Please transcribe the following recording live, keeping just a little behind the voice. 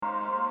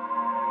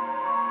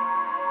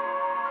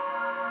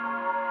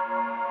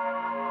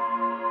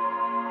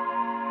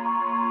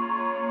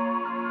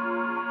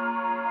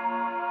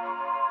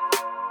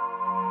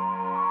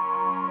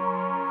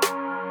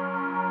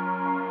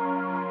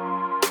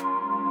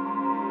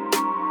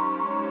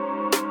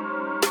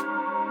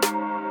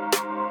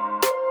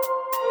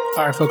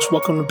All right, folks,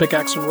 welcome to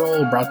Pickaxe and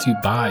Roll, brought to you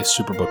by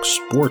Superbook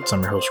Sports.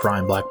 I'm your host,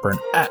 Ryan Blackburn,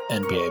 at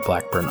NBA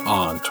Blackburn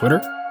on Twitter,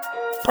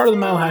 part of the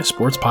Mile High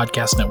Sports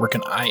Podcast Network,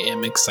 and I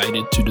am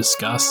excited to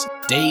discuss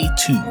day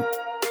 2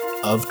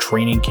 of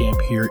training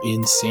camp here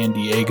in San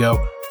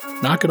Diego.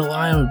 Not going to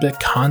lie, I'm a bit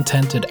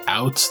contented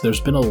out. There's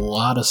been a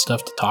lot of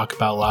stuff to talk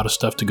about, a lot of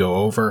stuff to go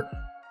over.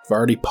 I've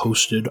already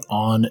posted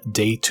on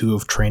day 2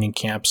 of training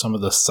camp some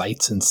of the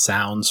sights and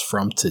sounds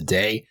from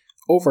today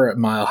over at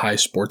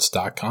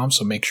milehighsports.com,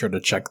 so make sure to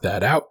check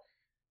that out.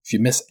 If you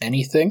miss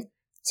anything,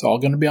 it's all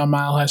going to be on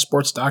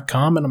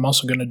milehighsports.com, and I'm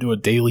also going to do a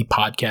daily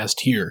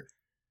podcast here.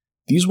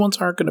 These ones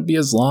aren't going to be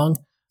as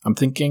long. I'm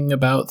thinking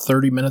about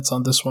 30 minutes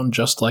on this one,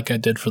 just like I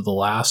did for the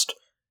last.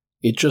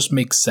 It just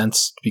makes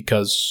sense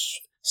because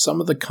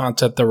some of the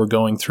content that we're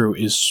going through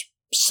is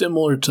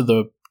similar to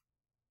the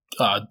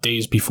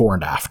days before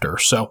and after.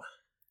 So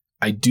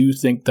I do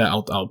think that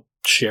I'll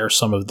share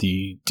some of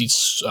the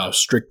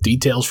strict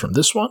details from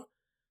this one.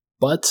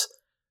 But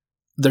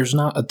there's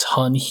not a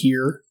ton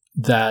here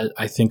that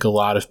I think a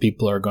lot of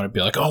people are going to be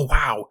like, oh,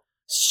 wow,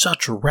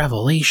 such a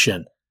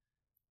revelation.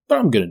 But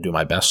I'm going to do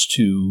my best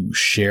to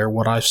share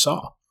what I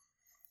saw.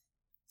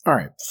 All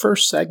right,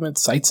 first segment,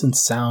 sights and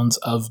sounds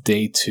of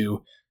day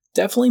 2.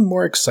 Definitely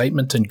more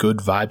excitement and good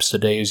vibes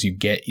today as you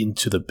get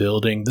into the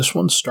building. This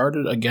one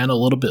started again a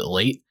little bit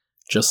late,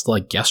 just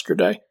like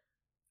yesterday.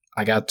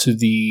 I got to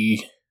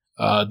the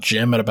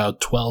gym at about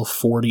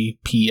 12:40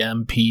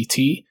 p.m.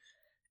 PT.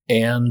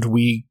 And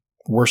we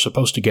were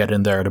supposed to get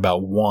in there at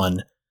about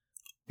 1.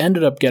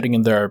 Ended up getting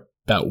in there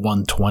about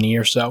 1:20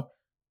 or so.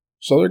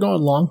 So they're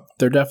going long.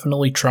 They're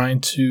definitely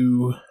trying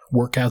to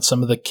work out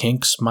some of the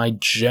kinks. My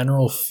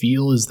general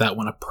feel is that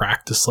when a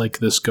practice like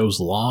this goes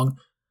long,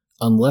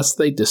 unless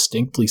they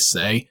distinctly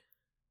say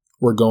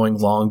we're going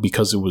long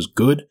because it was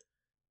good,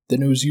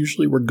 then it was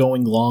usually we're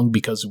going long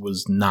because it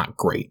was not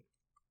great.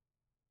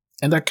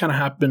 And that kind of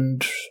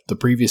happened the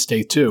previous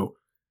day too.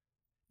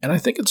 And I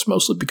think it's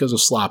mostly because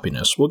of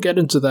sloppiness. We'll get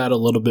into that a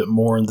little bit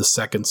more in the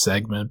second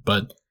segment,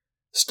 but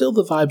still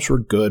the vibes were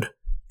good.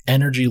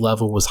 Energy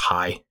level was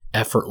high.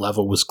 Effort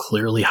level was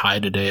clearly high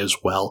today as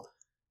well.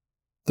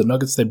 The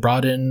Nuggets, they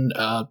brought in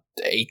a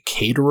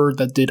caterer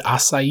that did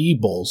acai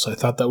bowls. I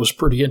thought that was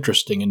pretty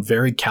interesting and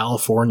very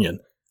Californian.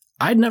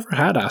 I'd never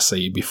had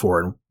acai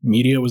before, and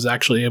media was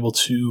actually able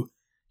to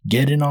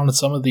get in on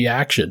some of the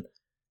action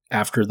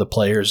after the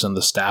players and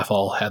the staff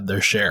all had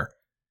their share.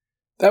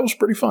 That was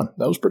pretty fun.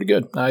 That was pretty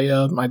good. I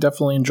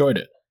definitely enjoyed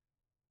it.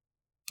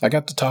 I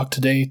got to talk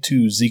today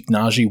to Zeke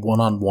Nnaji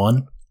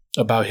one-on-one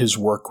about his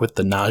work with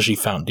the Nnaji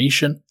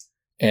Foundation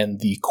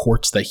and the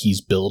courts that he's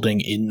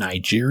building in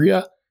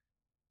Nigeria.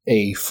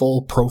 A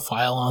full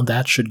profile on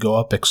that should go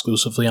up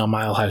exclusively on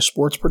Mile High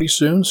Sports pretty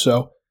soon,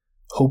 so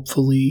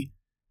hopefully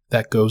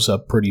that goes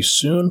up pretty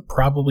soon.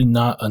 Probably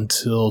not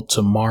until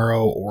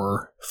tomorrow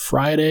or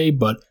Friday,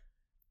 but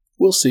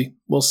we'll see.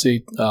 We'll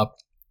see.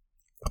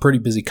 Pretty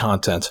busy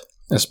content,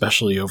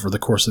 especially over the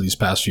course of these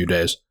past few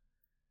days.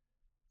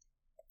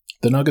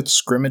 The Nuggets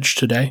scrimmage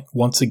today,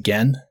 once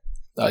again.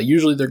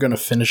 Usually they're going to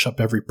finish up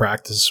every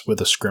practice with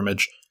a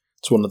scrimmage.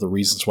 It's one of the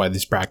reasons why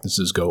these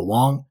practices go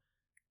long.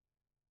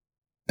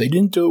 They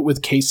didn't do it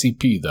with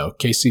KCP, though.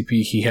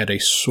 KCP, he had a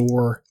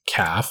sore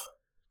calf.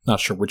 Not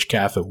sure which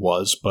calf it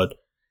was, but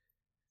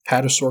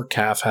had a sore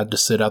calf, had to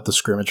sit out the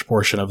scrimmage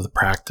portion of the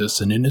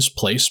practice, and in his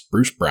place,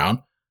 Bruce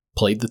Brown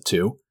played the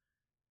 2.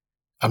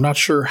 I'm not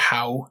sure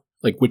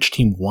which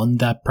team won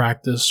that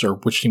practice or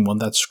which team won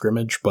that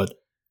scrimmage, but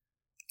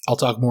I'll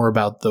talk more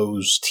about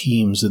those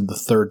teams in the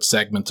third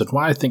segment and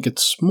why I think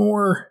it's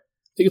more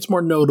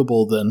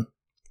notable than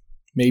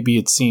maybe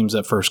it seems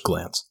at first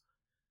glance.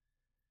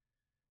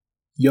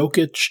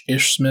 Jokic,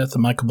 Ish Smith,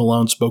 and Michael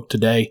Malone spoke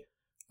today.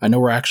 I know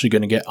we're actually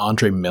going to get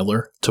Andre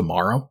Miller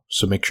tomorrow,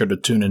 so make sure to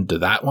tune into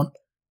that one.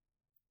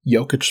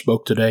 Jokic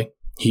spoke today.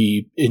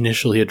 He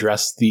initially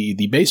addressed the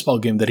baseball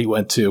game that he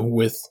went to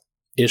with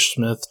Ish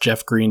Smith,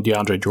 Jeff Green,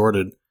 DeAndre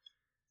Jordan,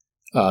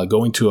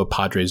 going to a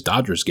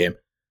Padres-Dodgers game.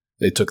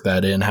 They took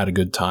that in, had a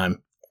good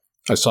time.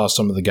 I saw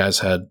some of the guys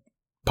had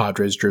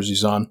Padres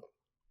jerseys on,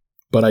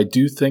 but I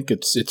do think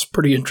it's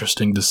pretty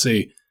interesting to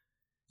see.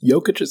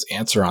 Jokic's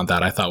answer on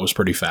that I thought was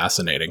pretty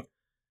fascinating.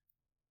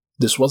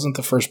 This wasn't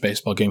the first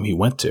baseball game he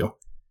went to.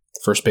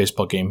 The first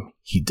baseball game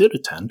he did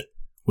attend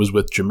was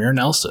with Jameer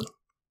Nelson.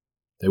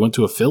 They went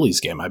to a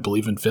Phillies game, I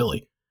believe, in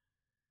Philly.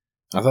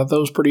 I thought that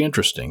was pretty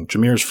interesting.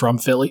 Jameer's from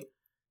Philly.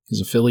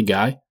 He's a Philly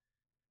guy.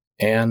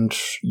 And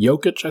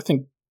Jokic, I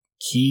think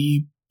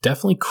he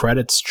definitely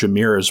credits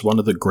Jameer as one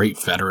of the great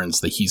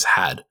veterans that he's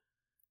had.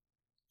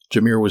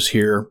 Jameer was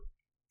here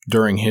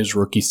during his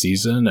rookie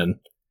season and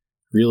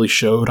really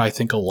showed, I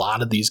think, a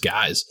lot of these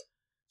guys,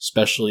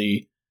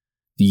 especially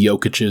the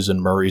Jokic's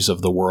and Murray's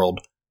of the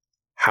world,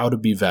 how to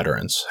be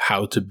veterans,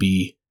 how to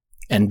be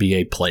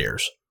NBA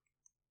players.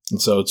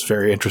 And so it's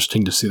very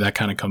interesting to see that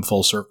kind of come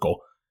full circle.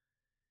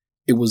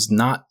 It was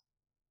not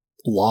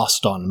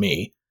lost on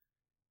me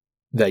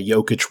that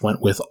Jokic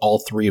went with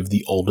all 3 of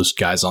the oldest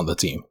guys on the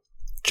team.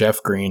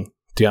 Jeff Green,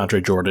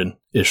 DeAndre Jordan,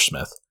 Ish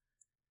Smith.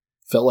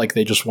 Felt like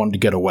they just wanted to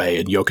get away,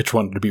 and Jokic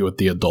wanted to be with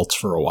the adults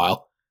for a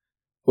while,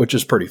 which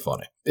is pretty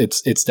funny.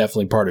 It's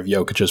definitely part of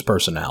Jokic's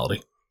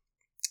personality.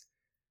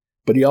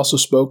 But he also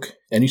spoke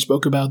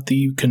about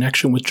the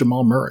connection with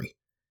Jamal Murray.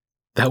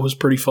 That was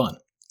pretty fun.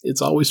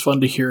 It's always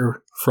fun to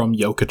hear from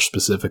Jokic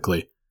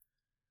specifically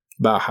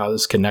about how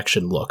this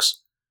connection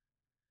looks.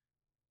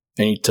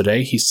 And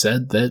today he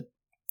said that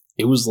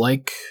it was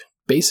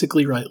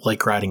basically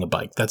like riding a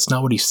bike. That's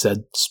not what he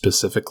said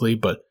specifically,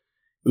 but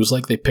it was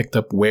like they picked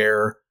up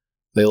where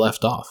they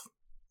left off.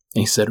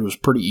 And he said it was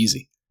pretty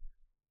easy,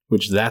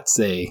 which that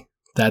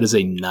is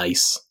a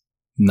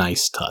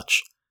nice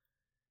touch.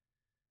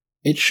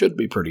 It should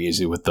be pretty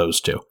easy with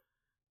those two.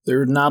 There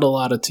are not a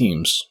lot of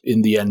teams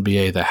in the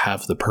NBA that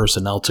have the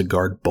personnel to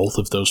guard both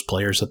of those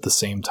players at the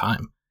same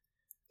time.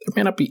 There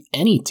may not be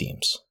any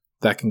teams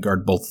that can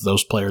guard both of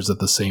those players at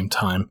the same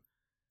time.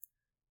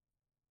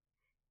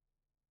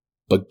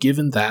 But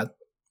given that,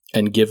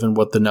 and given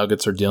what the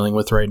Nuggets are dealing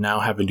with right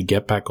now, having to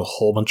get back a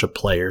whole bunch of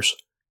players,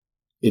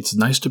 it's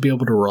nice to be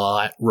able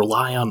to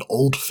rely on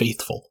Old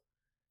Faithful,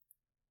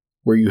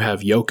 where you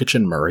have Jokic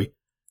and Murray.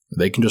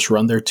 They can just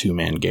run their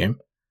two-man game.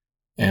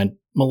 And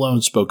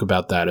Malone spoke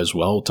about that as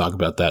well. We'll talk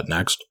about that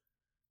next.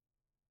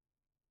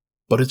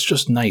 But it's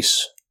just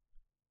nice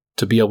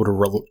to be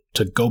able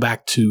to go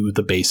back to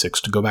the basics,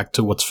 to go back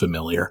to what's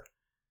familiar.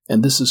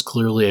 And this is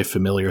clearly a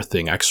familiar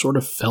thing. I sort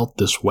of felt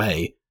this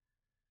way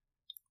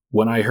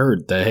when I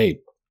heard that, hey,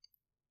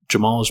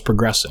 Jamal is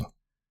progressing.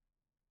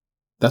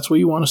 That's what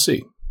you want to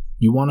see.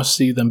 You want to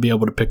see them be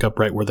able to pick up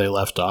right where they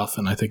left off,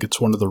 and I think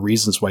it's one of the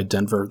reasons why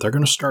Denver, they're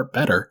going to start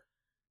better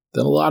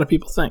than a lot of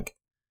people think.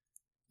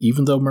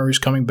 Even though Murray's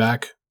coming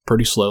back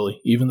pretty slowly,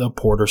 even though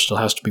Porter still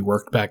has to be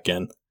worked back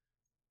in,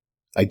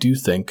 I do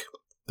think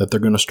that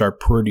they're going to start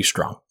pretty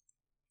strong.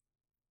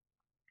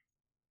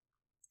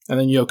 And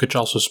then Jokic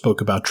also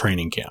spoke about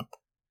training camp.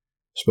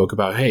 Spoke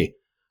about, hey,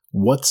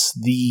 what's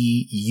the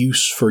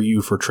use for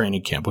you for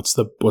training camp? What's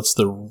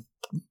the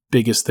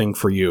biggest thing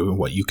for you and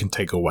what you can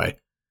take away?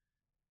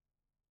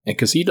 And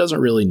because he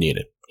doesn't really need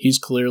it. He's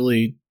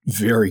clearly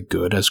very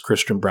good, as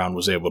Christian Braun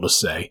was able to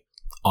say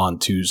on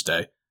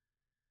Tuesday.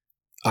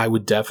 I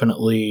would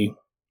definitely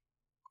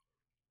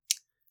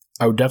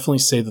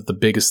say that the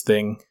biggest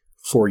thing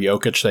for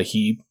Jokic that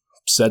he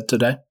said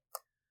today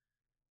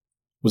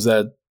was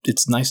that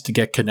it's nice to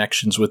get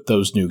connections with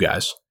those new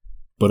guys,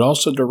 but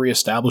also to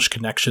reestablish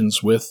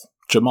connections with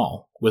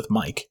Jamal, with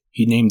Mike.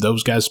 He named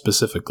those guys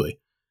specifically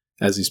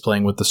as he's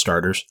playing with the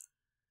starters.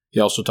 He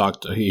also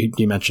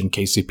he mentioned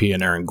KCP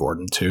and Aaron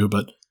Gordon too,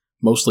 but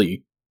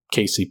mostly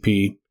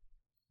KCP,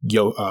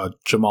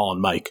 Jamal,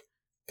 and Mike,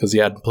 because he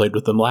hadn't played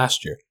with them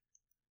last year.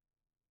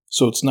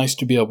 So it's nice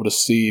to be able to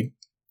see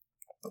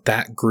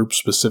that group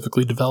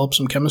specifically develop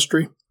some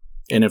chemistry.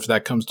 And if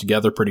that comes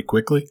together pretty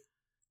quickly,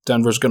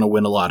 Denver's going to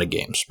win a lot of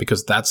games,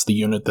 because that's the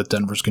unit that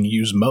Denver's going to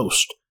use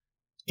most,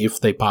 if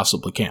they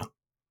possibly can.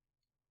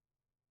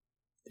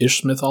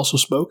 Ish Smith also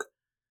spoke.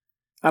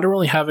 I don't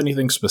really have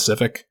anything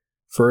specific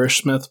for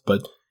Ish Smith,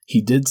 but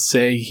he did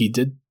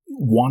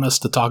want us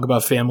to talk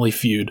about Family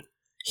Feud.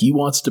 He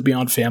wants to be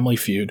on Family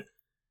Feud.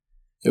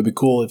 It would be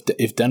cool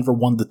if Denver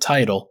won the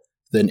title,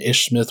 then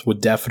Ish Smith would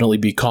definitely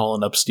be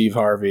calling up Steve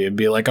Harvey and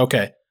be like,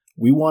 okay,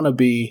 we want to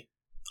be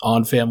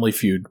on Family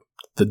Feud,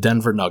 the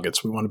Denver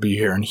Nuggets. We want to be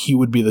here, and he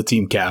would be the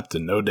team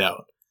captain, no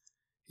doubt.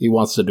 He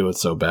wants to do it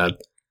so bad.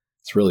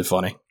 It's really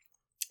funny.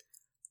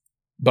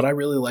 But I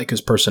really like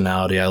his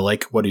personality. I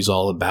like what he's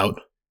all about.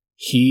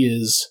 He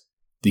is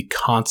the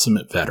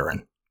consummate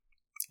veteran.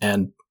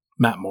 And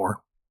Matt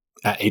Moore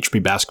at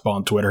HB Basketball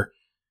on Twitter,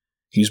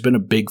 he's been a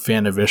big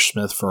fan of Ish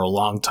Smith for a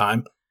long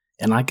time,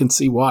 and I can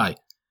see why.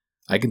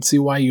 I can see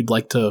why you'd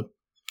like to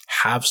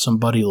have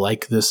somebody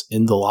like this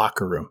in the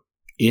locker room,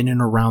 in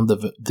and around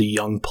the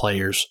young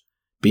players,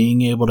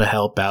 being able to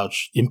help out,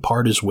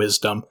 impart his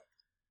wisdom,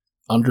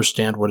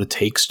 understand what it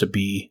takes to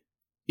be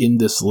in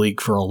this league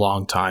for a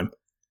long time.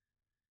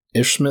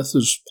 Ish Smith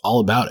is all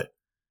about it,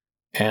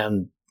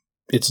 and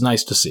it's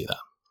nice to see that.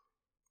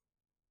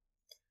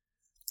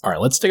 All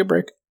right, let's take a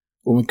break.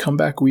 When we come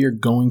back, we are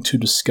going to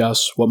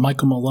discuss what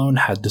Michael Malone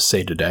had to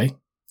say today,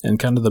 and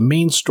kind of the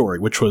main story,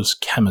 which was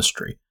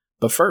chemistry.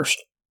 But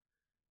first,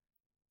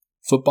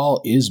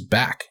 football is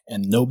back,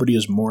 and nobody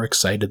is more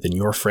excited than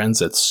your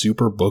friends at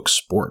Superbook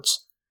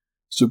Sports.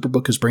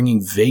 Superbook is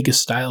bringing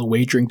Vegas-style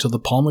wagering to the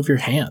palm of your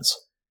hands,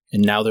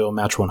 and now they will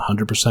match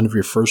 100% of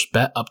your first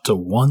bet up to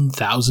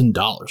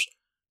 $1,000,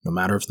 no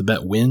matter if the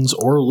bet wins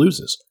or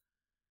loses.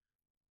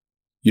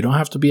 You don't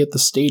have to be at the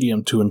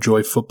stadium to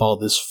enjoy football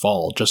this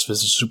fall. Just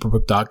visit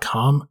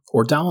Superbook.com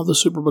or download the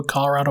Superbook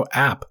Colorado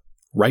app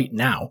right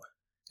now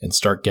and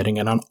start getting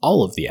in on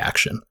all of the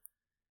action.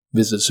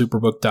 Visit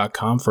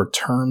Superbook.com for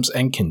terms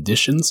and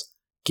conditions.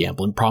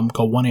 Gambling problem?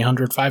 Call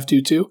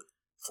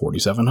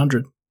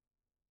 1-800-522-4700.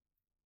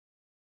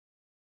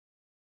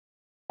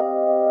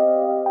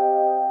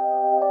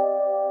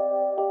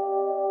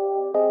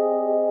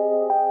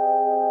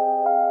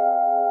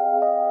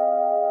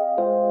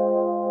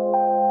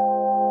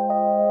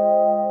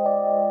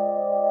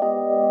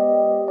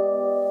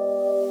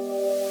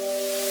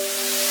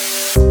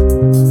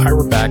 Alright,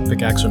 we're back.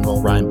 Pickaxe and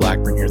Roll, Ryan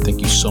Blackburn here.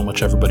 Thank you so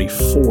much, everybody,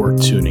 for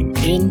tuning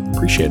in.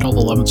 Appreciate all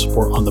the love and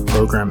support on the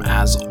program,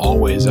 as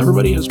always.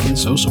 Everybody has been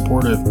so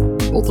supportive,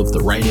 both of the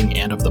writing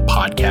and of the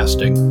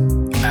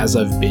podcasting, as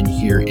I've been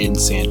here in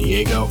San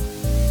Diego.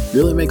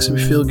 Really makes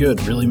me feel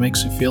good. Really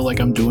makes me feel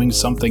like I'm doing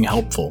something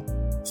helpful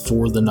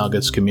for the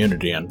Nuggets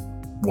community, and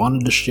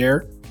wanted to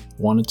share,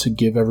 wanted to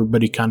give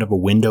everybody kind of a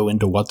window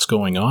into what's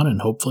going on,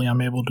 and hopefully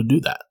I'm able to do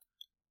that.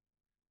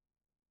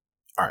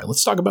 All right,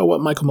 let's talk about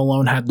what Michael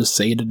Malone had to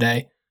say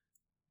today.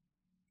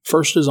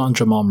 First is on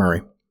Jamal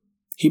Murray.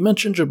 He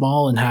mentioned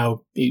Jamal and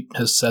how he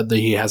has said that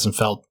he hasn't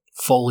felt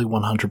fully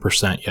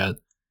 100% yet.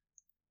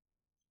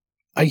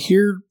 I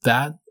hear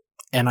that,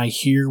 and I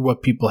hear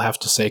what people have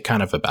to say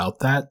kind of about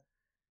that.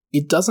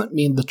 It doesn't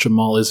mean that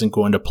Jamal isn't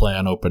going to play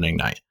on opening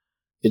night.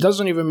 It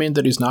doesn't even mean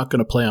that he's not going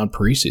to play on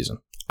preseason.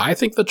 I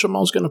think that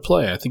Jamal's going to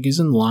play. I think he's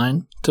in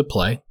line to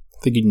play.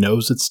 I think he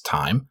knows it's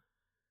time.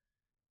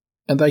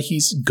 And that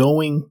he's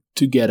going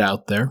to get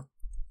out there,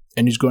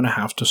 and he's going to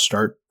have to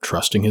start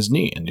trusting his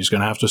knee, and he's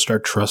going to have to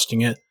start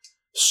trusting it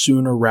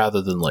sooner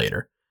rather than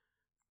later.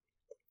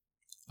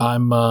 I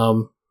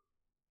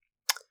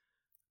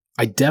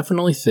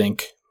definitely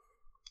think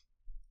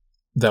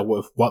that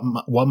with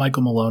what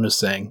Michael Malone is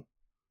saying,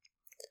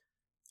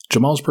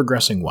 Jamal's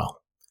progressing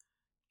well.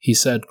 He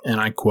said,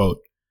 and I quote,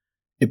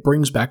 "It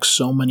brings back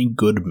so many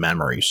good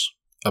memories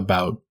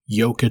about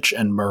Jokic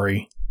and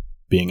Murray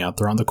being out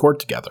there on the court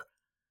together.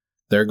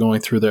 They're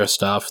going through their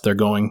stuff.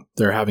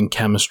 They're having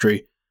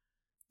chemistry.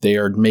 They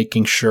are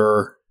making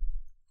sure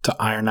to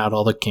iron out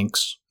all the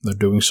kinks. They're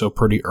doing so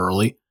pretty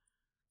early.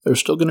 There's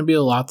still going to be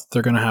a lot that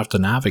they're going to have to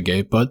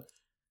navigate, but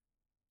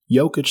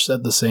Jokic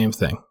said the same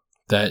thing,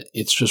 that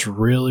it's just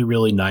really,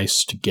 really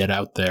nice to get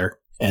out there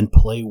and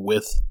play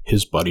with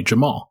his buddy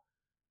Jamal.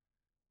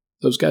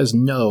 Those guys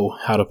know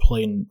how to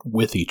play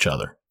with each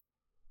other.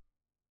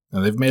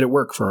 And they've made it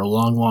work for a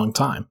long, long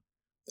time.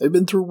 They've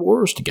been through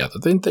wars together.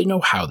 They know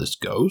how this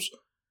goes.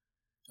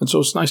 And so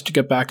it's nice to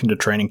get back into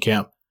training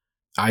camp.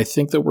 I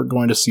think that we're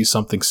going to see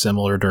something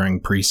similar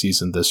during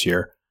preseason this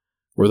year,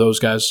 where those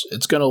guys,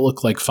 it's going to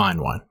look like fine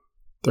wine.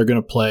 They're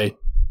going to play,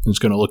 and it's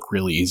going to look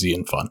really easy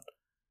and fun.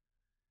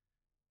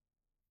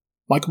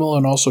 Michael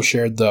Malone also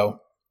shared, though,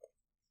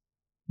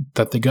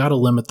 that they got to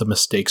limit the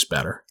mistakes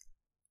better.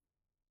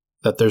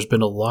 That there's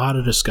been a lot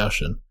of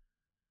discussion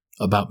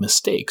about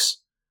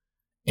mistakes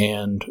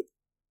and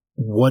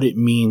what it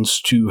means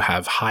to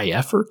have high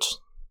effort,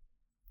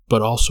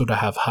 but also to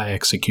have high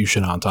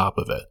execution on top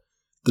of it.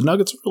 The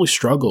Nuggets really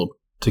struggled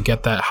to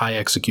get that high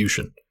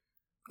execution.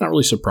 Not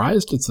really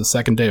surprised. It's the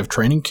second day of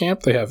training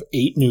camp. They have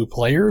 8 new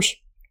players.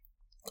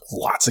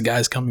 Lots of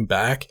guys coming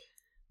back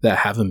that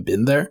haven't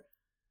been there.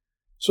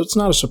 So it's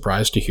not a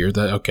surprise to hear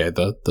that, okay,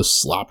 the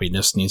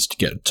sloppiness needs to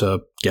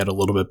get a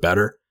little bit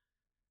better.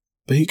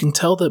 But you can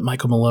tell that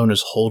Michael Malone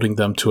is holding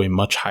them to a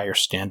much higher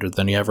standard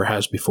than he ever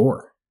has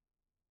before.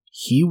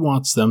 He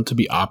wants them to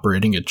be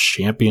operating at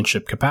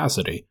championship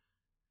capacity.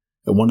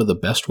 And one of the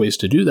best ways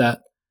to do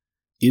that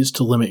is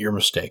to limit your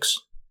mistakes,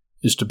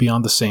 is to be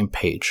on the same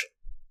page.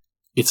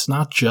 It's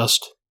not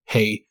just,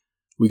 hey,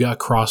 we got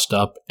crossed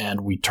up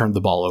and we turned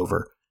the ball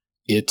over.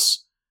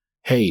 It's,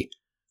 hey,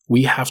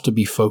 we have to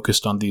be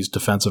focused on these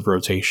defensive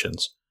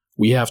rotations.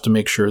 We have to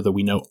make sure that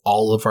we know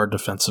all of our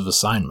defensive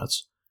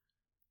assignments.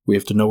 We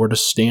have to know where to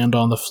stand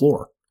on the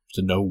floor,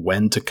 to know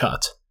when to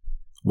cut,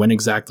 when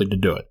exactly to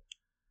do it.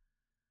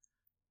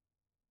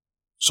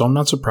 So I'm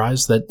not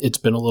surprised that it's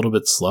been a little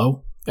bit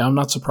slow. And I'm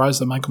not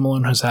surprised that Michael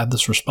Malone has had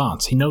this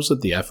response. He knows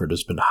that the effort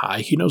has been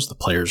high. He knows the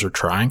players are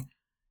trying.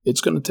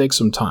 It's going to take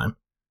some time.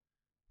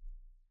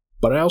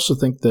 But I also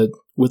think that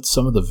with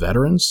some of the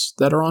veterans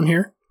that are on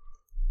here,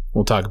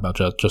 we'll talk about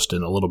just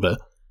in a little bit,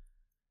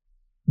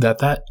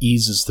 that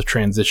eases the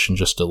transition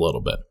just a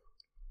little bit.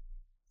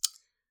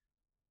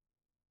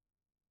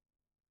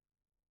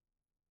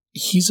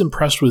 He's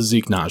impressed with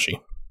Zeke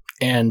Naji.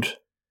 And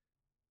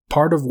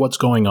part of what's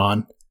going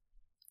on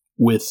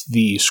with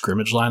the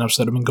scrimmage lineups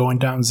that have been going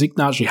down, Zeke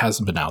Naji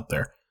hasn't been out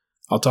there.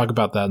 I'll talk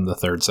about that in the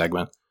third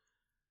segment.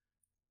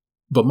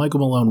 But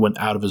Michael Malone went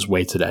out of his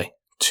way today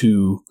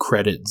to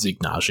credit Zeke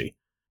Naji.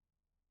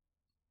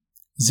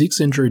 Zeke's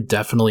injury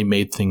definitely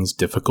made things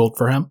difficult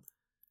for him.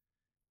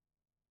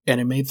 And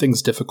it made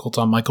things difficult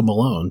on Michael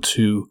Malone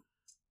to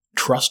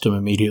trust him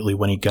immediately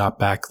when he got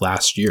back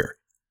last year.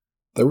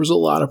 There was a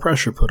lot of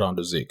pressure put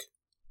onto Zeke.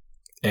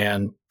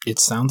 And it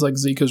sounds like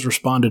Zeke has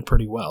responded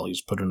pretty well.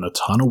 He's put in a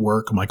ton of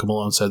work. Michael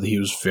Malone said that he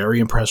was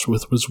very impressed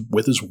with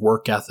his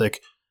work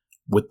ethic,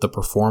 with the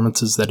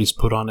performances that he's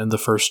put on in the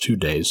first 2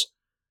 days.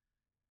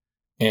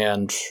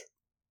 And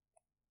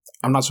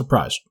I'm not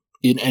surprised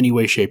in any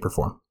way, shape, or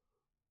form.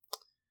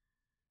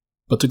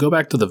 But to go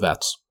back to the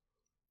vets,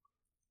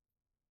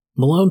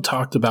 Malone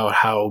talked about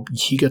how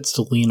he gets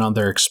to lean on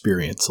their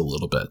experience a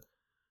little bit.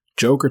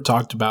 Joker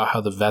talked about how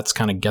the vets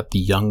kind of get the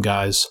young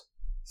guys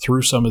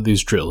through some of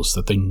these drills,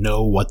 that they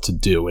know what to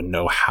do and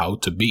know how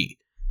to be.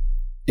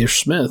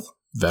 Ish Smith,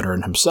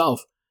 veteran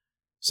himself,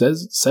 said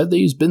that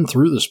he's been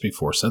through this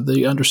before, said that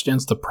he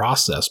understands the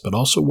process, but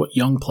also what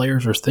young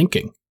players are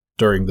thinking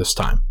during this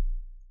time?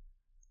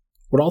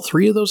 What all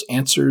three of those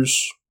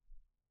answers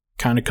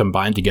kind of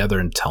combine together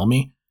and tell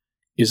me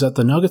is that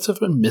the Nuggets have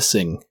been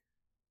missing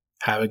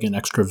having an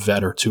extra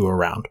vet or two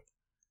around.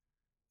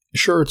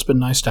 Sure, it's been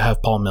nice to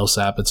have Paul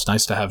Millsap. It's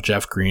nice to have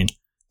Jeff Green.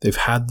 They've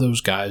had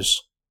those guys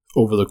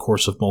over the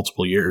course of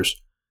multiple years.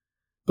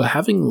 But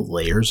having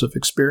layers of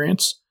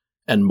experience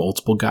and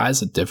multiple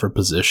guys at different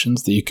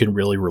positions that you can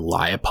really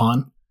rely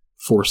upon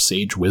for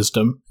sage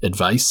wisdom,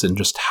 advice, and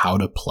just how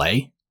to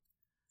play,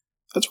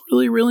 that's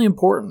really, really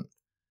important.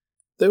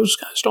 Those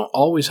guys don't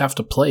always have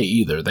to play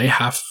either.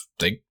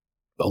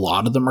 A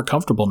lot of them are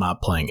comfortable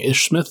not playing.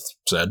 Ish Smith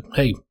said,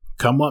 "Hey,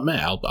 come what may,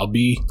 I'll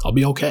be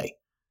okay."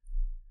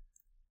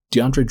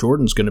 DeAndre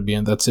Jordan's going to be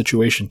in that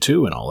situation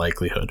too, in all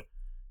likelihood.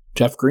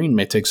 Jeff Green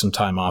may take some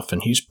time off,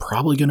 and he's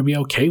probably going to be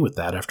okay with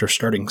that after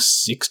starting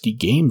 60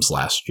 games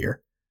last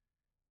year.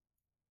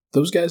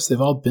 Those guys,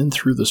 they've all been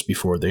through this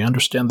before. They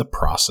understand the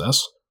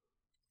process,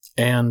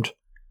 and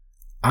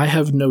I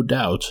have no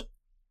doubt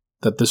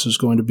that this is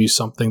going to be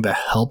something that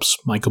helps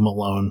Michael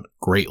Malone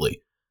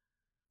greatly.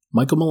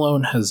 Michael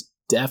Malone has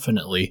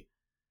definitely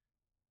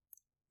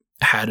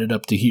had it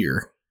up to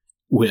here,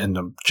 and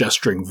I'm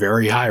gesturing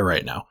very high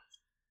right now.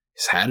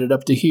 He's had it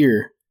up to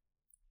here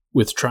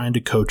with trying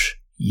to coach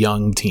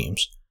young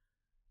teams.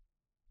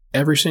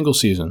 Every single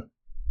season,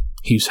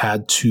 he's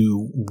had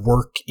to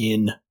work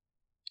in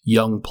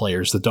young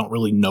players that don't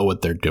really know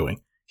what they're doing.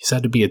 He's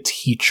had to be a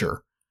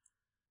teacher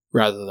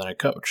rather than a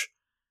coach.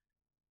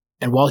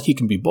 And while he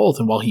can be both,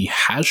 and while he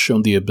has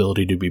shown the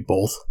ability to be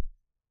both,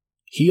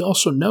 he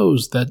also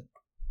knows that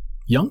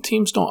young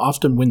teams don't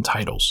often win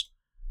titles.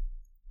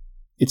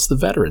 It's the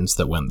veterans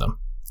that win them.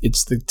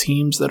 It's the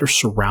teams that are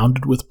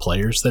surrounded with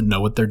players that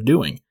know what they're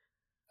doing.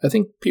 I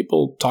think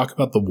people talk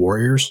about the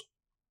Warriors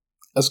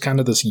as kind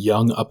of this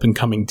young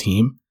up-and-coming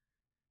team.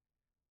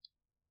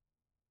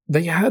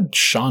 They had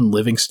Sean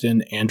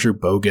Livingston, Andrew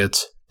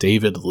Bogut,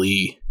 David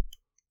Lee.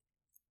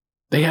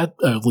 They had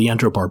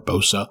Leandro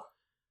Barbosa.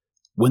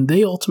 When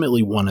they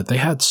ultimately won it, they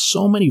had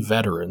so many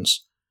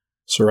veterans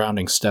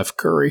surrounding Steph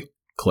Curry,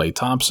 Klay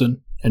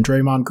Thompson, and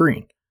Draymond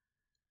Green.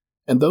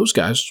 And those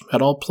guys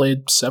had all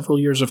played several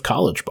years of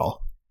college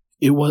ball.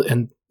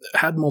 And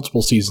had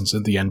multiple seasons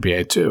in the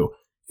NBA too.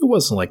 It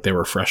wasn't like they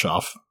were fresh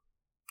off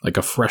like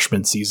a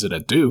freshman season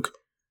at Duke.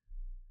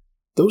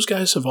 Those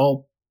guys have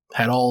all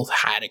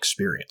had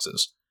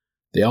experiences.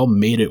 They all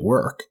made it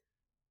work.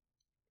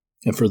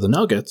 And for the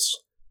Nuggets,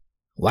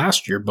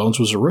 last year Bones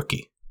was a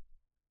rookie.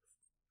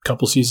 A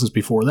couple seasons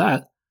before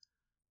that,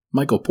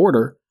 Michael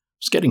Porter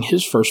was getting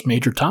his first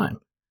major time.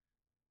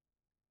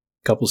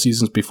 A couple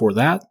seasons before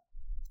that,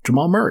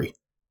 Jamal Murray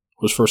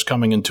was first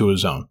coming into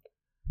his own.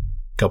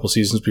 A couple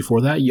seasons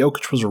before that,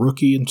 Jokic was a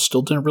rookie and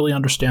still didn't really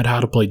understand how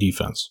to play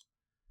defense.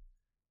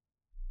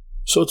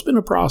 So it's been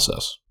a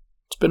process.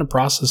 It's been a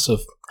process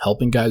of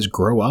helping guys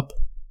grow up,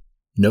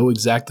 know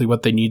exactly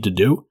what they need to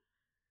do,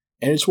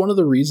 and it's one of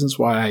the reasons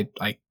why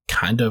I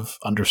kind of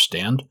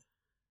understand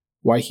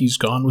why he's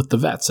gone with the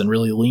vets and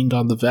really leaned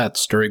on the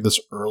vets during this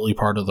early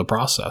part of the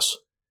process.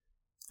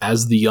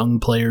 As the young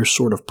players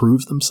sort of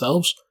prove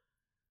themselves,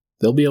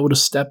 they'll be able to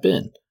step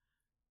in.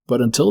 But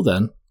until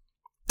then,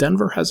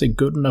 Denver has a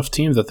good enough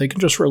team that they can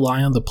just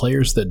rely on the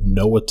players that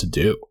know what to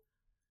do.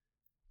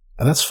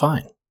 And that's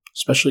fine,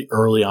 especially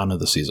early on in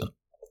the season.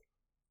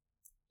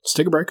 Let's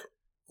take a break.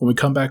 When we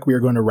come back, we are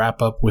going to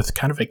wrap up with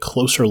kind of a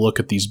closer look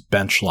at these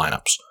bench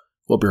lineups.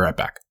 We'll be right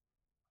back.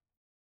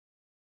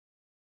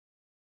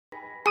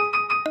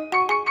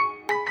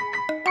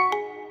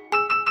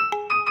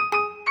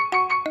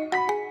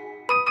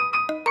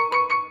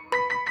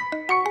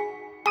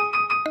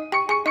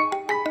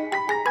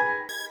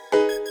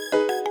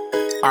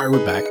 All right,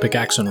 we're back.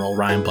 Pickaxe and Roll,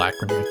 Ryan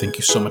Blackburn here. Thank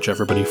you so much,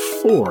 everybody,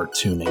 for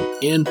tuning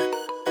in.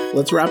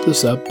 Let's wrap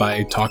this up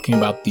by talking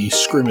about the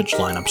scrimmage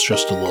lineups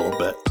just a little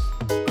bit.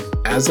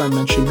 As I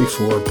mentioned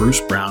before, Bruce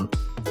Brown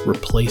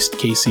replaced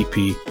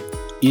KCP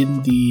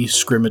in the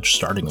scrimmage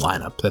starting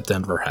lineup that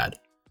Denver had.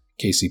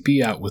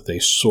 KCP out with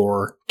a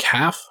sore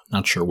calf,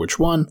 not sure which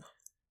one.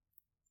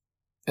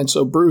 And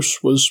so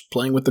Bruce was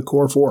playing with the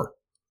core four.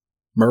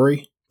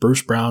 Murray,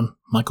 Bruce Brown,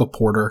 Michael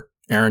Porter,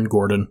 Aaron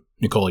Gordon,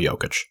 Nikola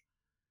Jokic.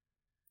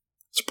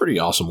 It's a pretty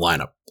awesome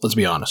lineup, let's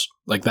be honest.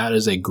 Like, that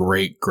is a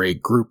great, great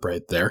group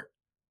right there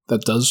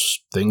that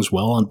does things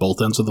well on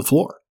both ends of the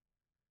floor.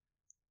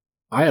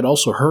 I had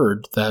also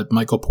heard that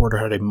Michael Porter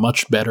had a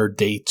much better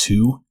day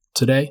 2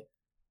 today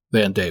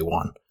than day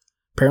 1.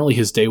 Apparently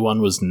his day 1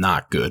 was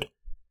not good,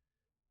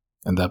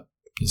 and that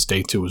his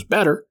day 2 was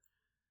better,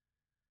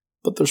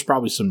 but there's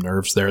probably some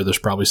nerves there, there's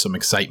probably some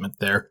excitement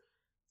there,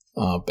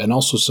 and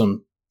also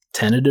some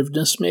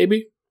tentativeness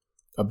maybe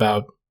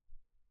about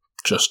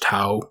just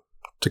how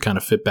to kind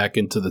of fit back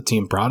into the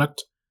team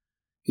product.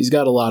 He's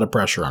got a lot of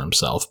pressure on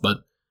himself, but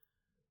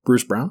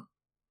Bruce Brown,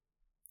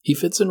 he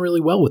fits in really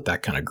well with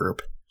that kind of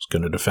group. He's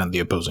going to defend the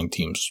opposing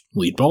team's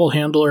lead ball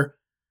handler.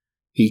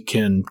 He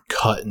can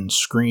cut and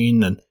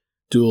screen and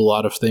do a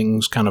lot of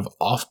things kind of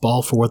off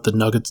ball for what the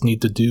Nuggets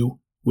need to do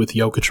with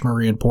Jokic,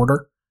 Murray, and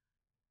Porter.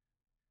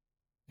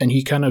 And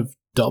he kind of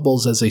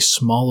doubles as a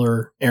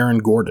smaller Aaron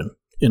Gordon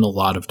in a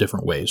lot of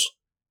different ways.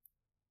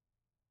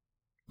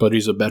 But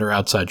he's a better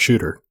outside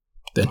shooter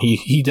than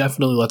he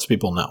definitely lets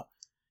people know.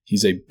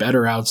 He's a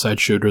better outside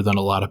shooter than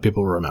a lot of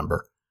people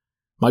remember.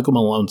 Michael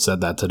Malone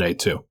said that today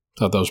too.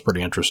 Thought that was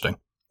pretty interesting.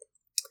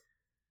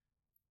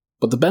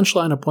 But the bench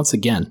lineup, once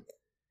again,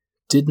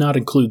 did not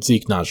include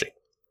Zeke Nnaji.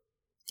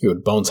 You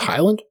had Bones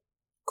Hyland,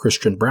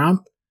 Christian Braun,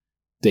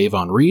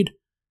 Davon Reed,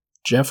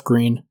 Jeff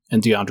Green,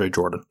 and DeAndre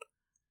Jordan.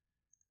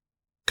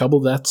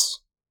 Couple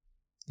vets,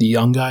 the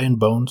young guy in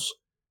Bones,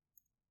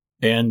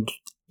 and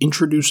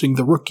introducing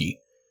the rookie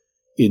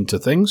into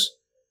things.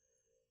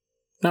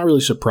 Not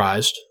really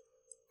surprised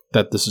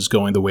that this is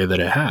going the way that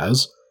it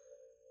has,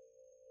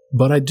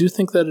 but I do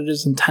think that it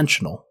is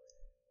intentional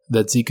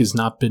that Zeke has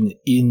not been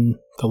in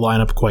the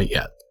lineup quite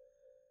yet.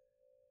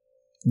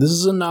 This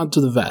is a nod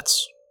to the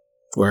vets,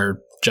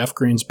 where Jeff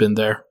Green's been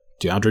there,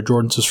 DeAndre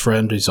Jordan's his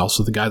friend, he's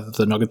also the guy that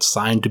the Nuggets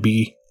signed to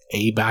be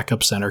a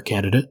backup center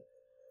candidate,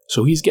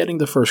 so he's getting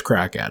the first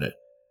crack at it.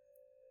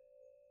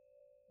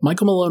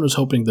 Michael Malone was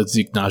hoping that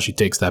Zeke Nnaji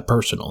takes that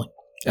personally,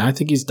 and I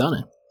think he's done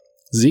it.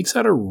 Zeke's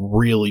had a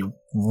really,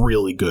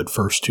 really good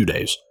first 2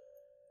 days.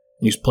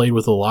 He's played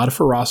with a lot of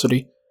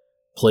ferocity,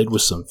 played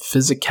with some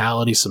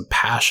physicality, some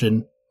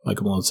passion.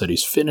 Michael Malone said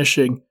he's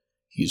finishing,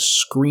 he's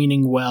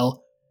screening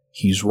well,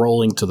 he's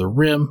rolling to the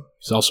rim,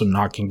 he's also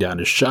knocking down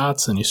his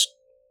shots, and he's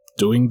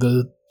doing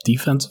the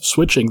defensive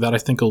switching that I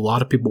think a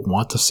lot of people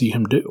want to see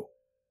him do.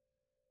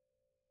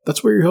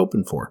 That's what you're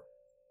hoping for.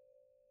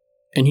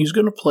 And he's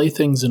going to play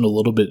things in a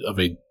little bit of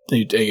a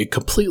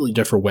completely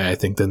different way, I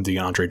think, than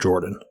DeAndre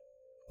Jordan.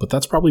 But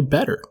that's probably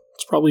better.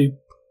 It's probably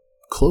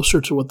closer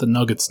to what the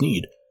Nuggets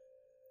need,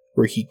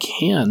 where he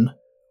can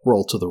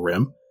roll to the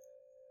rim,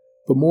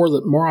 but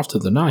more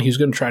often than not, he's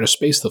going to try to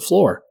space the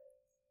floor.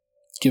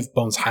 Give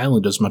Bones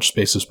Hyland as much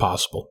space as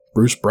possible.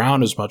 Bruce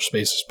Brown as much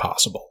space as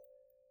possible.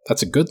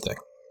 That's a good thing.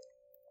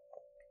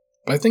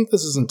 But I think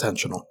this is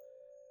intentional.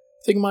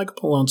 I think Michael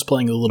Malone's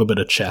playing a little bit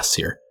of chess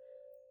here.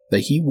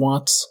 That he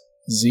wants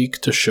Zeke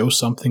to show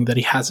something that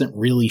he hasn't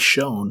really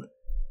shown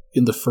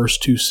in the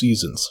first 2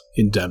 seasons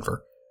in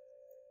Denver.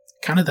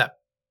 Kind of that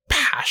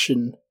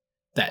passion,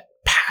 that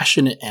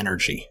passionate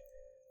energy,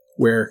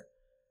 where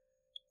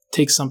it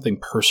takes something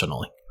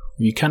personally.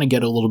 You kind of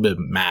get a little bit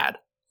mad,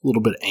 a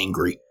little bit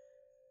angry.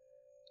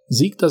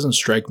 Zeke doesn't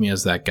strike me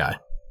as that guy.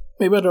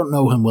 Maybe I don't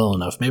know him well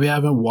enough. Maybe I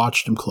haven't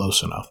watched him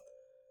close enough.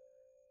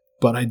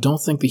 But I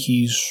don't think that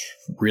he's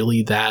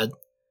really that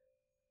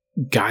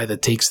guy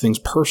that takes things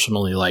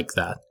personally like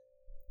that.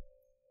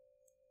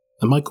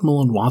 And Michael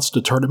Malone wants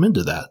to turn him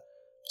into that.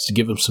 Wants to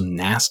give him some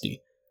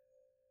nasty.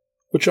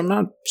 Which I'm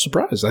not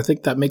surprised. I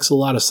think that makes a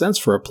lot of sense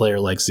for a player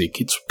like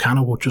Zeke. It's kind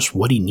of just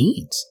what he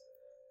needs.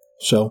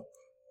 So,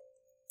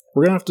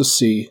 we're going to have to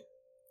see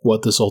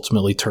what this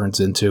ultimately turns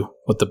into,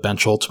 what the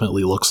bench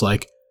ultimately looks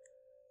like.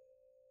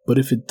 But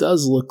if it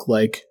does look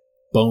like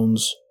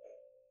Bones,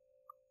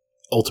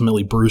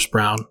 ultimately Bruce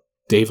Brown,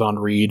 Davon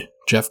Reed,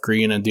 Jeff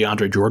Green, and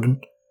DeAndre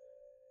Jordan,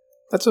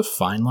 that's a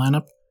fine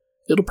lineup.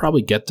 It'll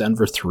probably get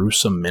Denver through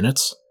some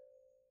minutes.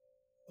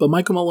 But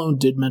Michael Malone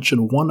did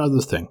mention one other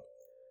thing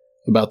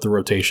about the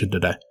rotation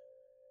today.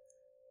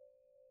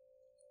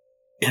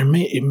 And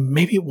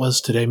maybe it was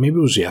today, maybe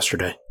it was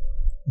yesterday.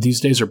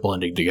 These days are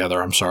blending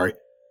together, I'm sorry.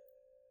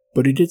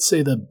 But he did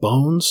say that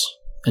Bones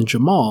and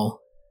Jamal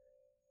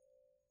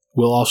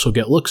will also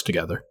get looks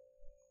together.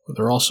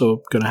 They're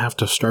also going to have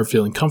to start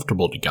feeling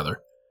comfortable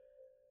together.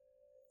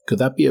 Could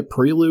that be a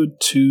prelude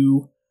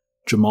to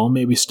Jamal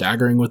maybe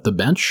staggering with the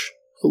bench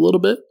a little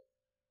bit?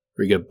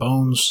 Where you get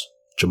Bones,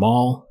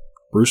 Jamal,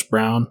 Bruce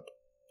Brown,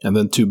 and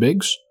then 2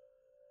 bigs?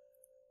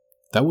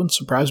 That wouldn't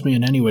surprise me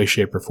in any way,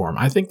 shape, or form.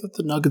 I think that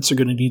the Nuggets are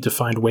going to need to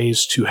find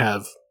ways to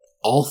have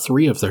all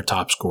 3 of their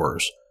top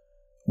scorers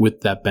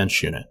with that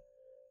bench unit.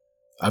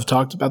 I've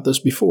talked about this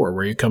before,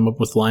 where you come up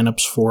with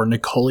lineups for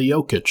Nikola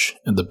Jokic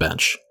and the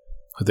bench.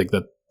 I think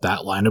that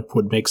lineup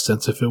would make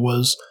sense if it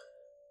was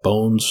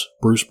Bones,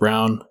 Bruce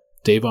Brown,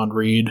 Davon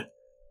Reed,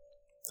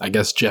 I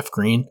guess Jeff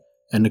Green,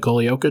 and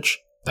Nikola Jokic.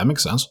 That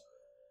makes sense.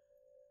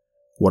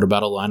 What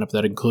about a lineup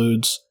that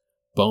includes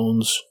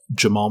Bones,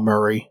 Jamal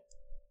Murray,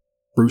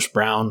 Bruce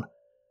Brown,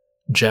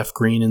 Jeff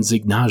Green, and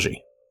Zeke Nnaji?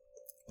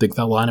 I think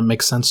that lineup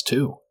makes sense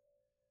too.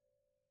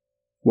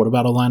 What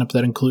about a lineup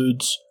that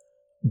includes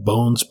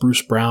Bones,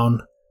 Bruce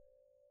Brown,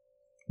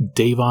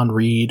 Davon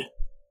Reed,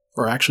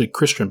 or actually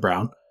Christian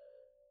Braun,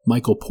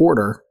 Michael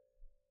Porter,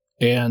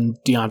 and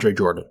DeAndre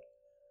Jordan?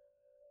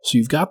 So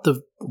you've got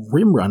the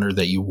rim runner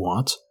that you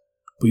want,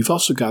 but you've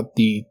also got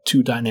the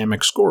 2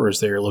 dynamic scorers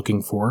that you're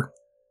looking for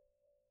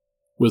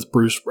with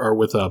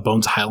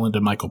Bones Hyland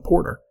and Michael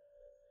Porter.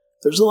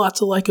 There's a lot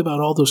to like about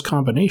all those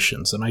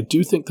combinations, and I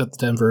do think that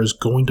Denver is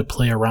going to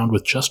play around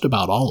with just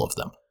about all of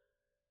them.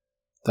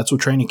 That's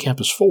what training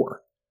camp is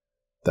for.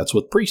 That's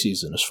what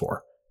preseason is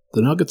for.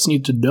 The Nuggets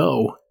need to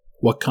know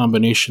what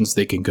combinations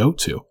they can go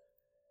to.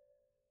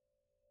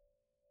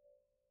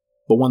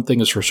 But one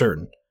thing is for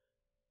certain.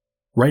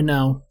 Right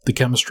now, the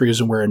chemistry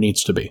isn't where it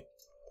needs to be.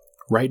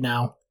 Right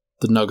now,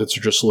 the Nuggets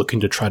are just looking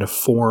to try to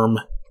form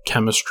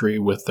chemistry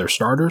with their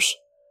starters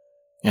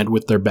and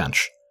with their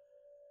bench.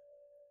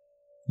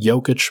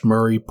 Jokic,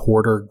 Murray,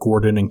 Porter,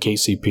 Gordon, and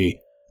KCP.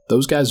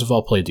 Those guys have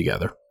all played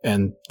together.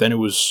 And then it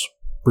was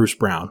Bruce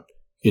Brown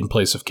in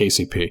place of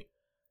KCP.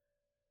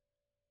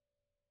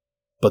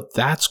 But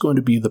that's going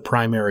to be the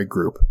primary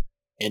group.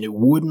 And it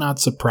would not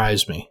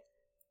surprise me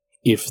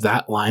if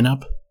that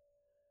lineup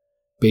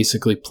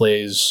basically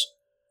plays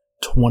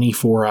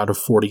 24 out of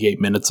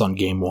 48 minutes on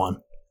game one.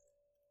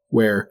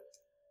 Where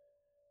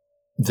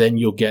then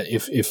you'll get,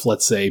 if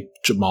let's say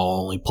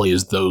Jamal only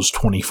plays those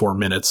 24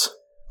 minutes,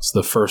 it's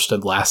the first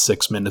and last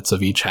 6 minutes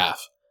of each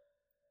half.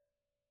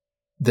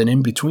 Then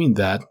in between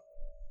that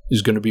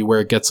is going to be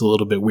where it gets a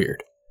little bit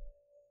weird.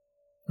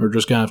 We're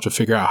just going to have to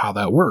figure out how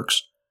that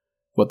works,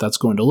 what that's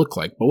going to look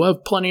like. But we'll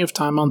have plenty of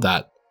time on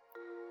that.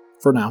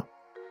 For now,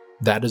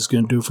 that is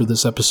going to do it for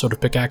this episode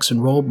of Pickaxe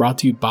and Roll, brought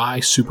to you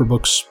by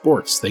Superbook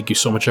Sports. Thank you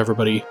so much,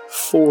 everybody,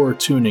 for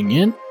tuning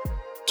in.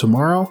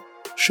 Tomorrow,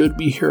 should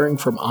be hearing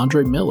from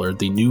Andre Miller,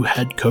 the new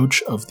head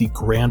coach of the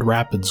Grand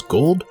Rapids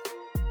Gold.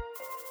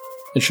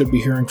 And should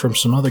be hearing from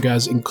some other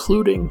guys,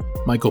 including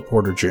Michael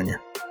Porter Jr.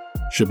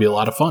 Should be a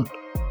lot of fun.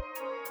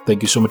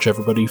 Thank you so much,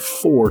 everybody,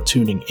 for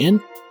tuning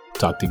in.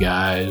 Talk to you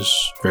guys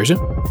very soon.